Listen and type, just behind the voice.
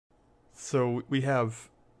So we have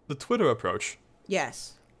the Twitter approach.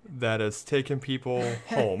 Yes. That has taken people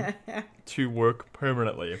home to work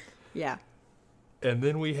permanently. Yeah. And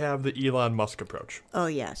then we have the Elon Musk approach. Oh,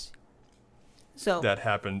 yes. So that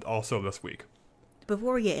happened also this week.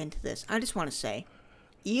 Before we get into this, I just want to say,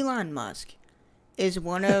 Elon Musk is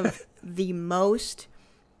one of the most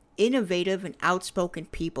innovative and outspoken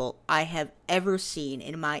people I have ever seen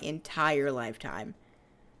in my entire lifetime.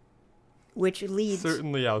 Which leads...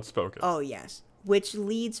 Certainly outspoken. Oh, yes. Which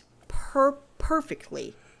leads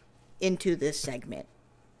perfectly into this segment.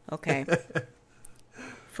 Okay?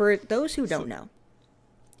 For those who don't know,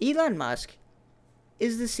 Elon Musk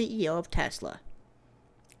is the CEO of Tesla.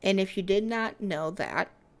 And if you did not know that,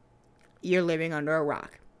 you're living under a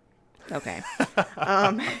rock. Okay.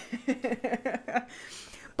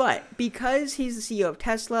 But because he's the CEO of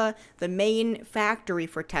Tesla, the main factory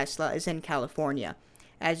for Tesla is in California.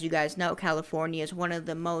 As you guys know, California is one of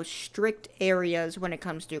the most strict areas when it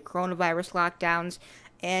comes to coronavirus lockdowns.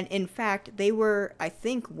 And in fact, they were, I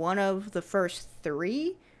think, one of the first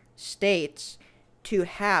 3 states to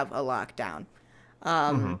have a lockdown.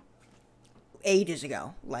 Ages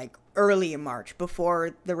ago, like early in March,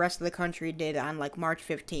 before the rest of the country did on like March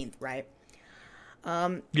 15th, right?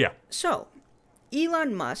 Yeah. So,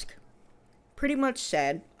 Elon Musk pretty much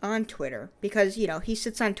said on Twitter, because, you know, he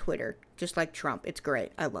sits on Twitter, just like Trump. It's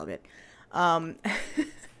great. I love it.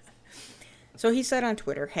 So he said on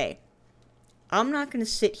Twitter, hey, I'm not going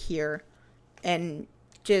to sit here and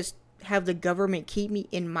just have the government keep me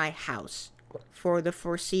in my house for the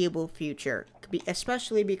foreseeable future,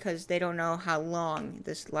 especially because they don't know how long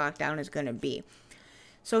this lockdown is going to be.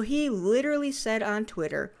 So he literally said on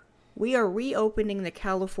Twitter, we are reopening the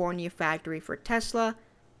California factory for Tesla,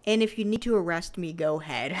 and if you need to arrest me, go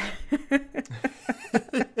ahead.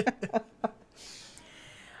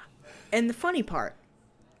 And the funny part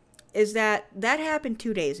is that happened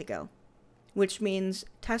 2 days ago, which means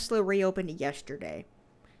Tesla reopened yesterday.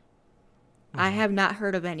 I have not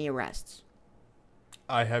heard of any arrests.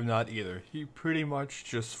 I have not either. He pretty much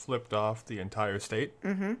just flipped off the entire state.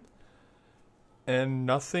 Mm-hmm. And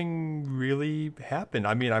nothing really happened.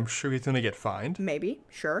 I mean, I'm sure he's going to get fined. Maybe.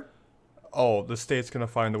 Sure. Oh, the state's going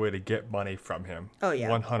to find a way to get money from him. Oh, yeah.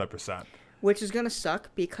 100%. Which is going to suck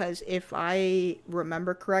because if I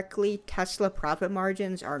remember correctly, Tesla profit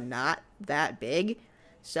margins are not that big.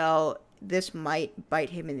 So this might bite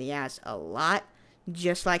him in the ass a lot.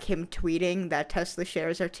 Just like him tweeting that Tesla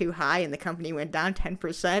shares are too high and the company went down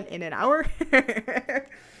 10% in an hour.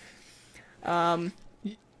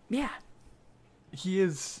 Yeah. He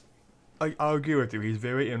is, I'll agree with you, he's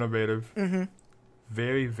very innovative,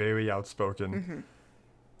 very, very outspoken,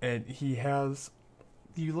 and he has,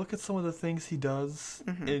 you look at some of the things he does,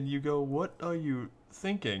 and you go, what are you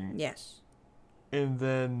thinking? Yes. And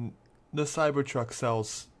then the Cybertruck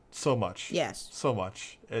sells so much. Yes. So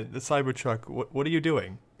much. And the Cybertruck, what are you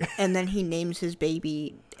doing? And then he names his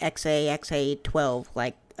baby XA12,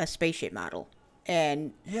 like a spaceship model.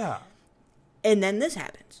 And yeah. And then this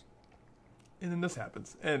happens.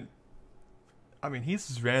 And, I mean,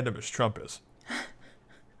 he's as random as Trump is.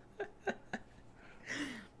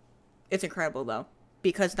 It's incredible, though,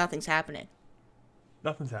 because nothing's happening.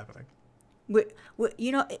 Nothing's happening.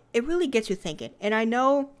 You know, it really gets you thinking. And I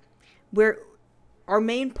know our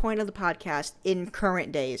main point of the podcast in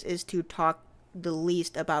current days is to talk the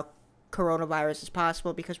least about coronavirus as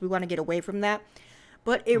possible because we want to get away from that.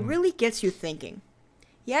 But it really gets you thinking.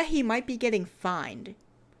 Yeah, he might be getting fined.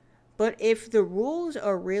 But if the rules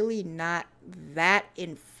are really not that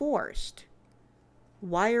enforced,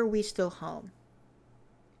 why are we still home?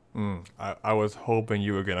 I was hoping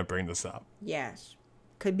you were going to bring this up. Yes.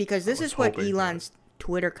 Because this is what Elon's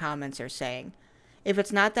Twitter comments are saying. If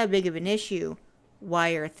it's not that big of an issue,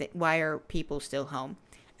 why are people still home?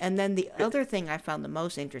 And then the other thing I found the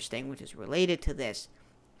most interesting, which is related to this,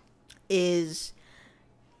 is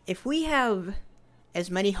if we have as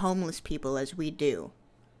many homeless people as we do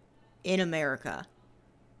in America,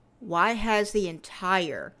 why has the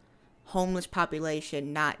entire homeless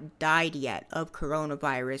population not died yet of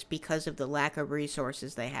coronavirus because of the lack of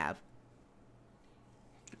resources they have?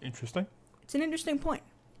 Interesting. It's an interesting point.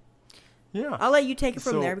 Yeah. I'll let you take it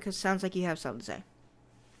from there because it sounds like you have something to say.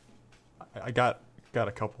 I got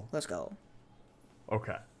a couple. Let's go.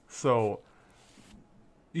 Okay. So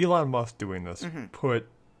Elon Musk doing this put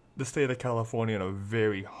the state of California in a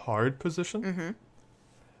very hard position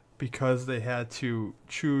because they had to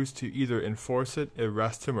choose to either enforce it,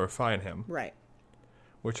 arrest him, or fine him. Right.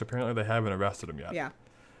 Which apparently they haven't arrested him yet. Yeah.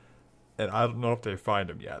 And I don't know if they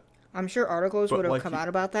fined him yet. I'm sure articles would have come out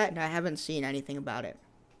about that, and I haven't seen anything about it.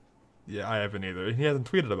 Yeah, I haven't either. He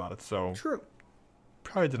hasn't tweeted about it, so True.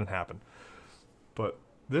 probably didn't happen. But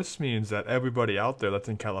this means that everybody out there that's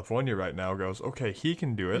in California right now goes, okay, he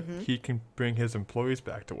can do it. He can bring his employees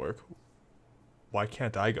back to work. Why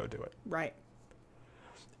can't I go do it? Right.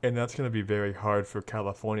 And that's going to be very hard for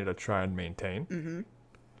California to try and maintain. Mm-hmm.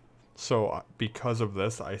 So because of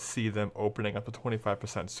this, I see them opening up to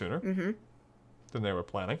 25% sooner than they were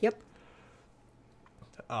planning. Yep.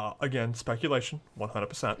 Again, speculation, 100%.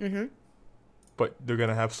 Mm-hmm. But they're going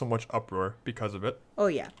to have so much uproar because of it. Oh,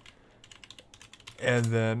 yeah. And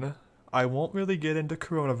then I won't really get into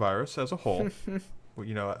coronavirus as a whole.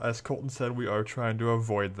 You know, as Colton said, we are trying to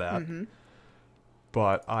avoid that. Mm-hmm.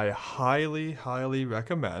 But I highly, highly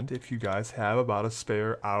recommend, if you guys have about a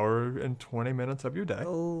spare hour and 20 minutes of your day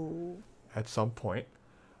at some point,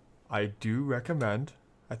 I do recommend,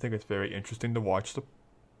 I think it's very interesting to watch the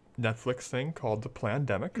Netflix thing called The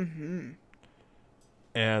Plandemic. Mm-hmm.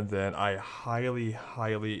 And then I highly,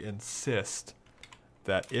 highly insist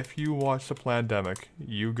that if you watch The Plandemic,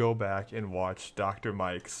 you go back and watch Dr.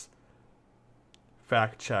 Mike's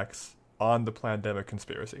fact checks on the Plandemic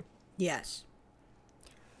conspiracy. Yes.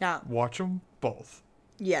 Now, watch them both.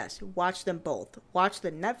 Yes, watch them both. Watch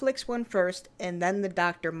the Netflix one first, and then the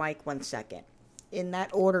Dr. Mike one second. In that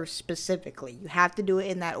order specifically. You have to do it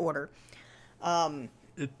in that order. And,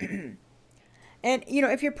 you know,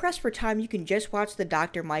 if you're pressed for time, you can just watch the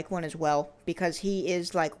Dr. Mike one as well, because he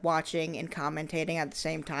is, like, watching and commentating at the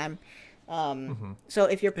same time. So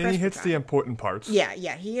if you're pressed for time... And he hits the important parts.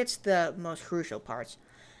 Yeah, he hits the most crucial parts.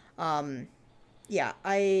 I'm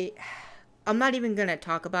not even going to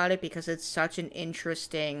talk about it because it's such an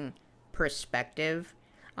interesting perspective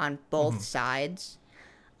on both sides.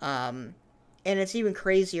 And it's even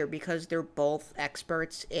crazier because they're both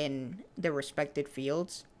experts in their respected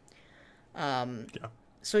fields.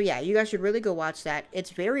 So yeah, you guys should really go watch that. It's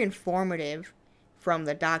very informative from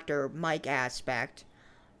the Dr. Mike aspect.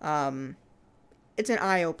 It's an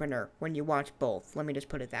eye-opener when you watch both. Let me just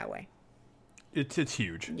put it that way. It's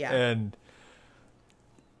huge. Yeah. And,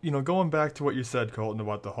 you know, going back to what you said, Colton,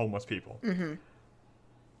 about the homeless people. Mm-hmm.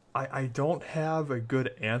 I don't have a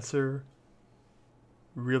good answer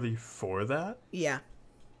really for that. Yeah.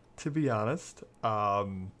 To be honest.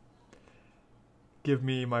 Give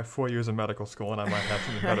me my 4 years of medical school and I might have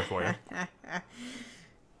something better for you.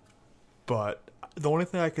 But the only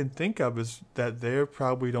thing I can think of is that they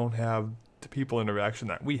probably don't have the people interaction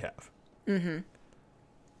that we have. Mm-hmm.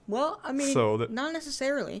 Well, I mean, not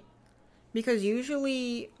necessarily. Because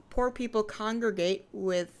usually poor people congregate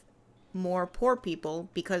with more poor people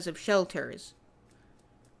because of shelters.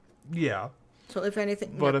 Yeah. So if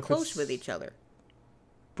anything, but they're close with each other.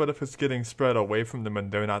 But if it's getting spread away from them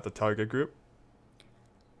and they're not the target group,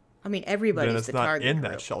 I mean, everybody's the target group. Then it's not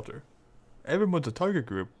in that shelter. Everyone's a target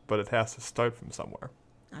group, but it has to start from somewhere.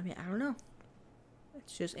 I mean, I don't know.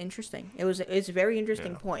 It's just interesting. It's a very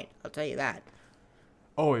interesting point. I'll tell you that.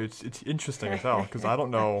 Oh, it's interesting as hell because I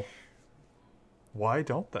don't know. Why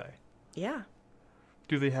don't they? Yeah.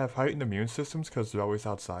 Do they have heightened immune systems because they're always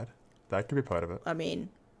outside? That could be part of it. I mean,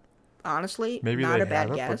 honestly, maybe not they a bad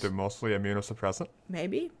have it, guess. but they're mostly immunosuppressant.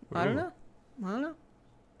 Maybe. Ooh. I don't know.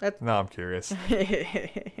 No, I'm curious.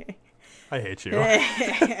 I hate you.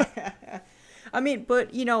 I mean,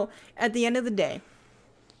 but, you know, at the end of the day,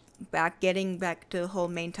 getting back to the whole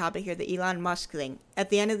main topic here, the Elon Musk thing, at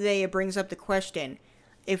the end of the day, it brings up the question,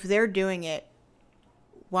 if they're doing it,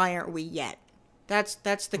 why aren't we yet? That's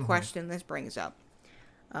the question this brings up.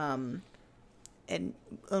 And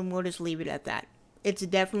we'll just leave it at that. It's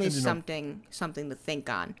definitely something to think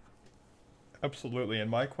on. Absolutely. And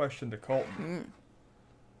my question to Colton,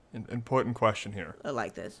 an important question here. I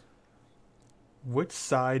like this. Which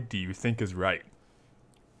side do you think is right?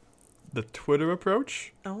 The Twitter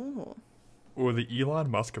approach? Oh. Or the Elon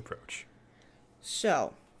Musk approach?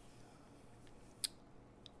 So,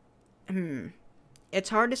 it's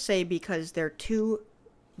hard to say because they're two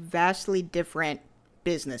vastly different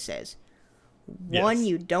businesses. Yes. One,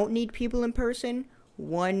 you don't need people in person.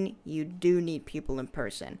 One, you do need people in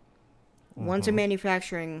person. One's a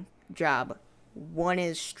manufacturing job. One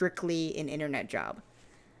is strictly an internet job.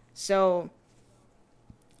 So,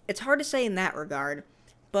 it's hard to say in that regard.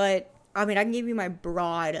 But, I mean, I can give you my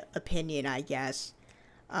broad opinion, I guess.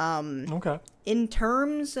 Okay. In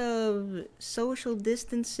terms of social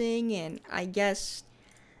distancing and, I guess,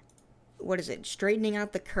 straightening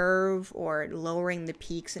out the curve or lowering the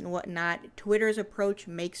peaks and whatnot, Twitter's approach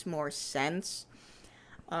makes more sense.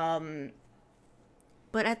 But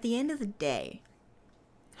at the end of the day,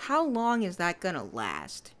 how long is that going to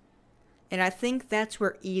last? And I think that's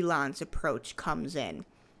where Elon's approach comes in.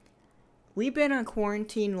 we've been on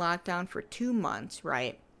quarantine lockdown for 2 months,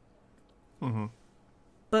 right? Mm-hmm.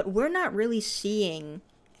 But we're not really seeing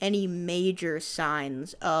any major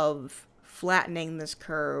signs of flattening this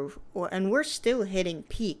curve, and we're still hitting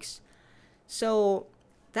peaks. So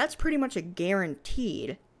that's pretty much a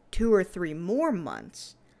guaranteed 2 or 3 more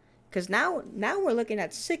months. Because now we're looking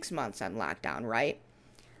at 6 months on lockdown, right?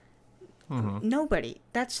 Mm-hmm. Nobody.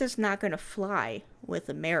 That's just not going to fly with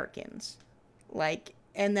Americans. Like,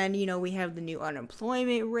 and then, we have the new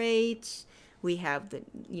unemployment rates. We have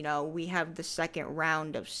the second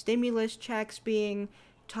round of stimulus checks being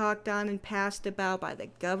talked on and passed about by the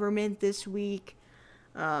government this week.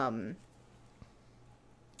 I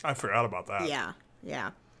forgot about that.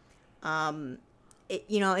 Yeah.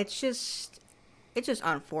 It's just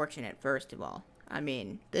unfortunate, first of all. I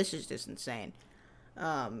mean, this is just insane.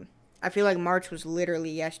 I feel like March was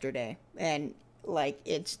literally yesterday, and, like,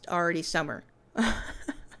 it's already summer.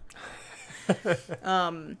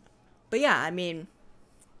 But yeah, I mean,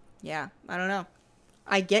 I don't know.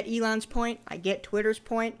 I get Elon's point. I get Twitter's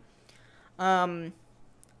point. I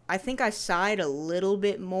think I side a little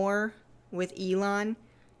bit more with Elon,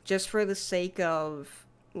 just for the sake of,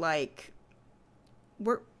 like,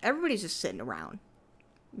 everybody's just sitting around,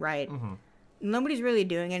 right? Mm-hmm. Nobody's really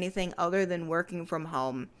doing anything other than working from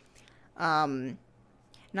home.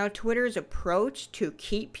 Now, Twitter's approach to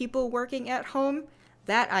keep people working at home,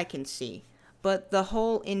 that I can see. But the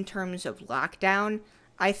whole, in terms of lockdown,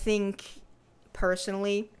 I think,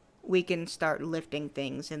 personally, we can start lifting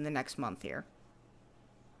things in the next month here.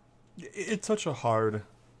 It's such a hard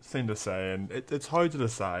thing to say, and it's hard to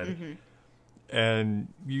decide. Mm-hmm.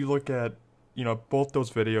 And you look at, both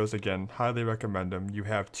those videos, again, highly recommend them. You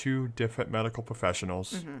have 2 different medical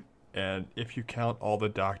professionals, Mm-hmm. and if you count all the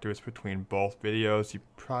doctors between both videos, you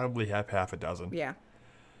probably have half a dozen. Yeah.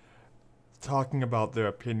 Talking about their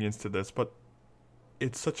opinions to this, but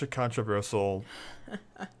it's such a controversial,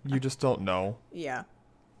 you just don't know. Yeah.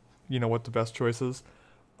 What the best choice is?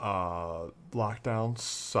 Lockdown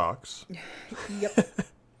sucks. Yep.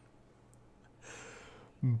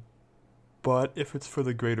 But if it's for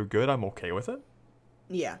the greater good, I'm okay with it.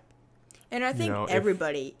 Yeah. And I think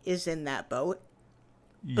everybody is in that boat.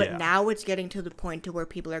 But now it's getting to the point to where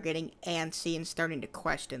people are getting antsy and starting to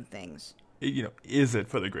question things. Is it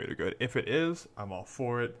for the greater good? If it is, I'm all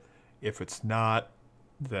for it. If it's not,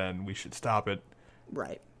 then we should stop it.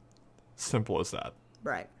 Right. Simple as that.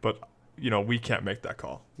 Right. But, we can't make that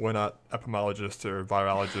call. We're not epidemiologists or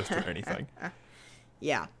virologists or anything.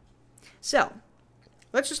 Yeah. So,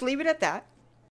 let's just leave it at that.